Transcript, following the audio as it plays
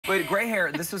But gray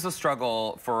hair, this is a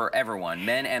struggle for everyone,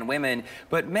 men and women.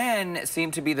 But men seem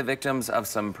to be the victims of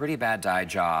some pretty bad dye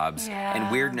jobs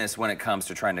and weirdness when it comes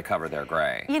to trying to cover their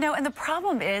gray. You know, and the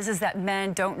problem is that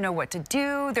men don't know what to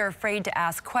do. They're afraid to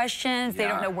ask questions. They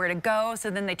don't know where to go. So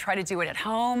then they try to do it at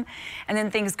home, and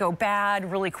then things go bad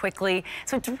really quickly.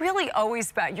 So it's really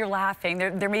always bad. You're laughing.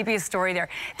 There may be a story there.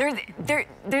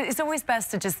 It's always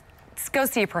best to just go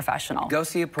see a professional. Go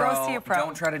see a pro. Go see a pro.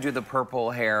 Don't try to do the purple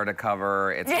hair to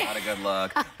cover. It's not a good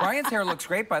look. Brian's hair looks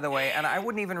great, by the way, and I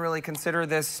wouldn't even really consider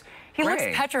this He gray.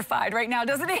 looks petrified right now,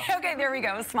 doesn't he? Okay, there we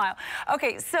go, smile.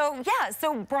 Okay, so yeah,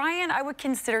 so Brian, I would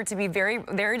consider to be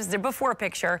there is the before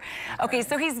picture. Okay,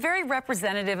 so he's very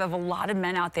representative of a lot of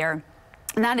men out there.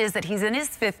 And that is that he's in his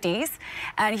 50s,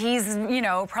 and he's, you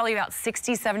know, probably about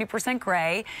 60, 70%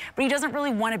 gray, but he doesn't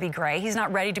really want to be gray. He's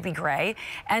not ready to be gray.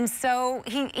 And so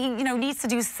he you know, needs to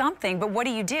do something, but what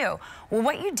do? Well,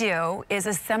 what you do is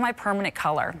a semi-permanent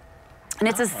color. And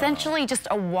it's essentially just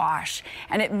a wash,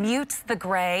 and it mutes the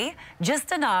gray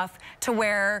just enough to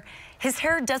where his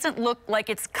hair doesn't look like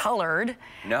it's colored.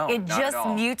 No, it not just at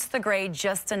all. mutes the gray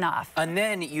just enough. And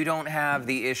then you don't have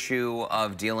the issue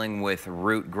of dealing with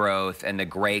root growth and the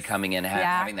gray coming in,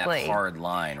 having that hard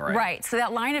line, right? Right, so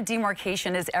that line of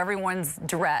demarcation is everyone's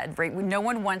dread, right? No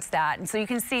one wants that. And so you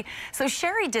can see, so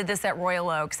Sherry did this at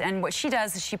Royal Oaks, and what she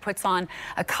does is she puts on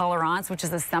a color-on, which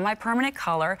is a semi-permanent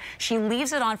color. She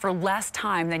leaves it on for less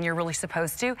time than you're really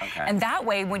supposed to. And that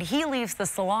way, when he leaves the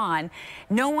salon,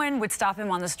 no one would stop him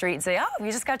on the street and say, oh,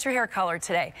 you just got your hair colored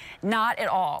today. Not at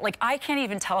all. Like, I can't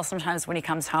even tell sometimes when he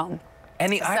comes home.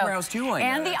 And the eyebrows too, I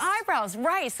And noticed. the eyebrows,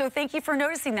 right. So thank you for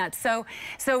noticing that. So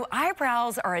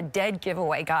eyebrows are a dead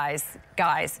giveaway,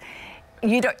 guys.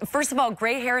 You don't, first of all,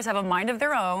 gray hairs have a mind of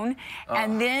their own,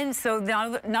 and then so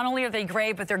not only are they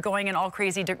gray, but they're going in all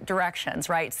crazy directions,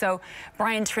 right? So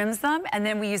Brian trims them, and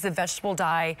then we use a vegetable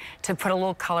dye to put a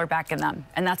little color back in them,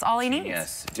 and that's all he needs.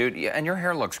 Yes, dude, and your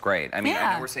hair looks great. I mean,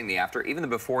 I know we're seeing the after, even the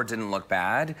before didn't look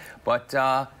bad, but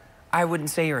I wouldn't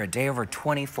say you're a day over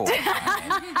 24.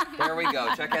 There we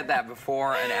go. Check out that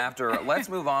before and after. Let's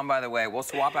move on, by the way. We'll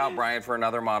swap out Brian for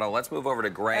another model. Let's move over to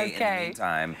gray in the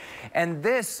meantime. And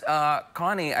this,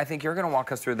 Connie, I think you're going to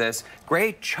walk us through this.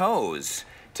 Gray chose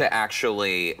to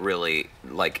actually really,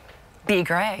 like, be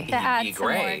gray. To add some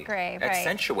more gray, right.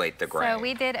 Accentuate the gray. So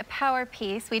we did a power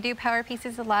piece. We do power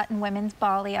pieces a lot in women's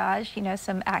balayage, you know,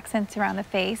 some accents around the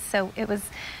face. So it was,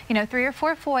 you know, 3 or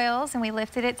 4 foils, and we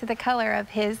lifted it to the color of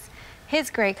his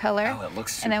gray color. Oh, it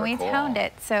looks super And then we cool. toned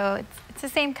it. So it's the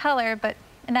same color, but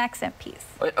an accent piece.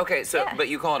 Okay, so, but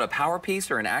you call it a power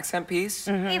piece or an accent piece?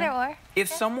 Either or. If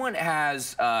someone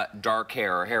has dark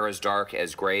hair, or hair as dark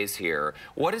as Gray's here,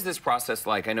 what is this process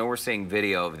like? I know we're seeing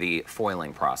video of the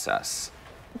foiling process.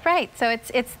 Right, so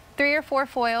it's 3 or 4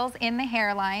 foils in the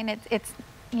hairline. It's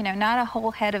you know, not a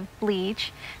whole head of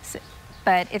bleach.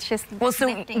 But it's just so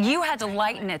you had to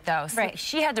lighten it though. So right.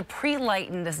 She had to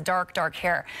pre-lighten this dark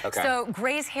hair. Okay. So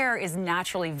Gray's hair is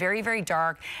naturally very, very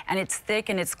dark, and it's thick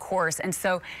and it's coarse. And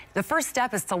so the first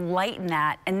step is to lighten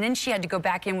that, and then she had to go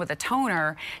back in with a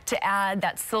toner to add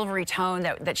that silvery tone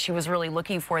that she was really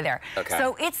looking for there. Okay.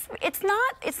 So it's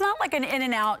not like an in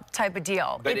and out type of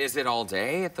deal. But is it all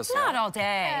day at the salon? Not all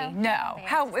day. No.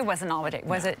 It wasn't all day,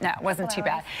 was it? No, it wasn't too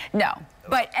bad. No.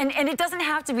 But and it doesn't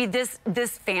have to be this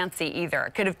fancy either.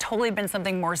 It could have totally been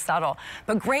something more subtle.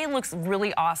 But gray looks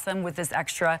really awesome with this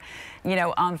extra, you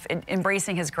know,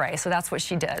 embracing his gray. So that's what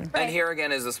she did. And here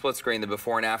again is the split screen, the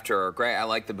before and after. Gray, I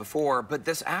like the before, but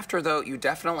this after though, you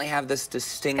definitely have this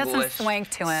distinguished, got some swank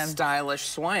to him. Stylish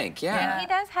swank. Yeah. And he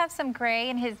does have some gray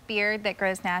in his beard that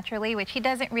grows naturally, which he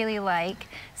doesn't really like.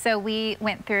 So we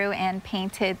went through and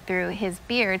painted through his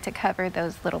beard to cover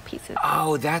those little pieces.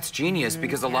 Oh, that's genius,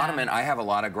 because a lot of men, I have a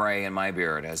lot of gray in my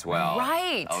beard as well.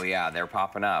 Right. Oh yeah, they're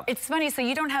popping up. It's funny, so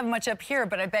you don't have much up here,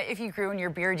 but I bet if you grew in your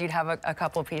beard, you'd have a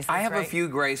couple pieces. I have a few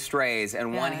gray strays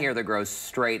and one here that grows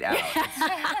straight out.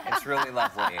 It's really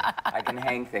lovely. I can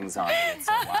hang things on it. It's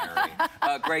so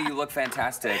wiry. Gray, you look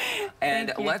fantastic.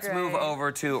 And let's move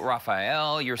over to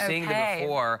Raphael. You're seeing the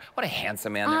before. What a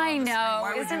handsome man. I know,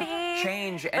 why isn't would you he?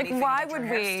 change anything? Like, why would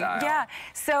we? Hairstyle? Yeah.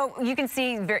 So you can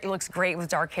see it looks great with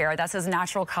dark hair. That's his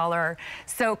natural color.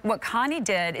 So what Connie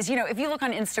did is, you know, if you look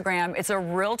on Instagram, it's a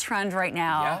real trend right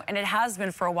now, and it has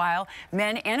been for a while.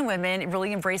 Men and women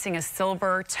really embracing a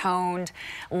silver-toned,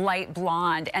 light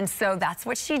blonde. And so that's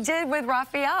what she did with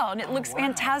Raphael, and it looks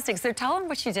fantastic. So tell him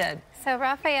what you did. So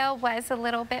Raphael was a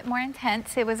little bit more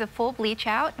intense. It was a full bleach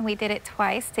out, and we did it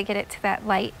twice to get it to that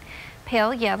light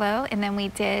pale yellow, and then we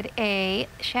did a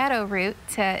shadow root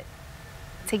to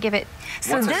to give it.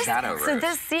 What's a shadow roof? So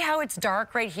this, see how it's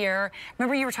dark right here?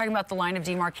 Remember you were talking about the line of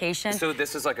demarcation? So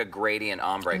this is like a gradient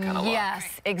ombre kind of look.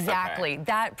 Yes, exactly. Okay.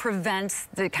 That prevents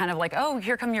the kind of like, oh,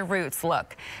 here come your roots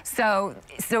look. So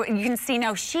you can see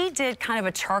now she did kind of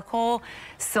a charcoal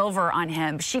silver on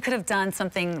him. She could have done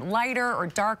something lighter or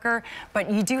darker, but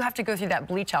you do have to go through that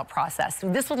bleach out process.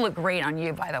 So this would look great on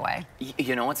you, by the way.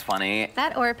 You know what's funny?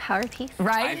 That or a power piece.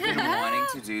 Right? I've been wanting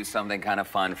to do something kind of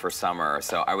fun for summer,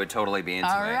 so I would totally be into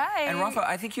it. All right. And Rafa,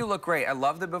 I think you look great. I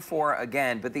love the before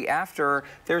again, but the after,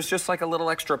 there's just like a little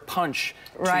extra punch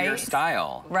to your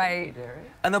style. Right.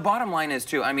 And the bottom line is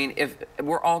too, I mean, if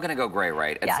we're all gonna go gray,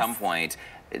 right? At Yes. some point,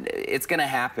 it's gonna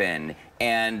happen,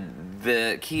 and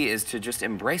the key is to just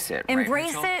embrace it.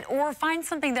 Embrace right, it, or find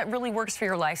something that really works for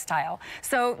your lifestyle.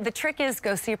 So the trick is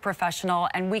go see a professional,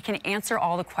 and we can answer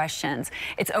all the questions.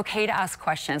 It's okay to ask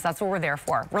questions. That's what we're there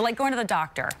for. We're like going to the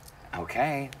doctor.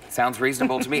 Okay, sounds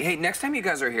reasonable to me. Hey, next time you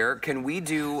guys are here, can we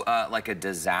do like a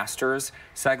disasters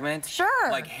segment?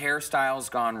 Sure. Like hairstyles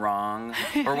gone wrong,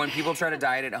 or when people try to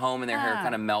dye it at home and their hair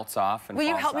kind of melts off and Will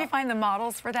you falls help me off. find the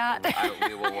models for that?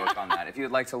 We will work on that. If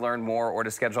you'd like to learn more or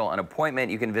to schedule an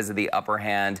appointment, you can visit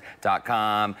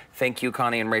theupperhand.com. Thank you,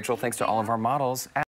 Connie and Rachel. Thanks to all of our models.